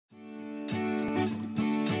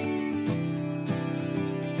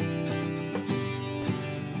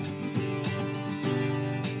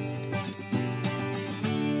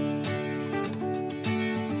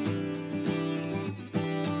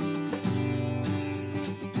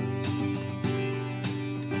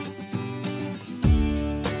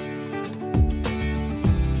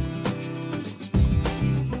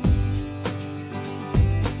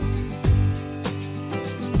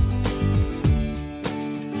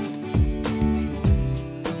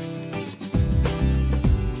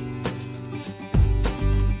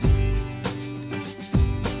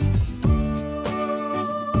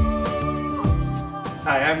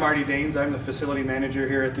Hi, I'm Marty Daines. I'm the facility manager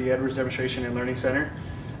here at the Edwards Demonstration and Learning Center.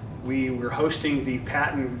 We were hosting the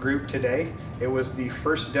Patten group today. It was the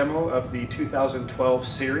first demo of the 2012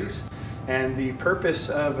 series, and the purpose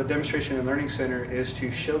of a Demonstration and Learning Center is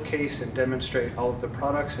to showcase and demonstrate all of the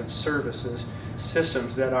products and services,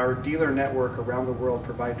 systems that our dealer network around the world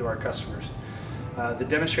provide to our customers. The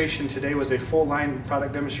demonstration today was a full line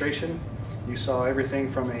product demonstration. You saw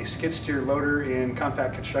everything from a skid steer loader in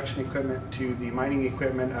compact construction equipment to the mining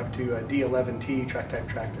equipment up to a D11T track type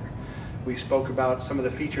tractor. We spoke about some of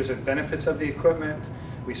the features and benefits of the equipment.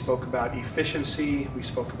 We spoke about efficiency. We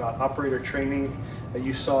spoke about operator training.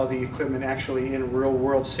 You saw the equipment actually in real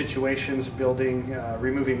world situations, building,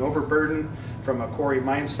 removing overburden from a quarry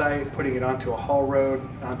mine site, putting it onto a haul road,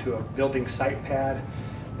 onto a building site pad,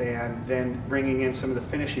 and then bringing in some of the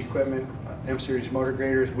finished equipment, M-Series motor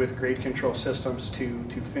graders with grade control systems to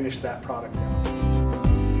finish that product out.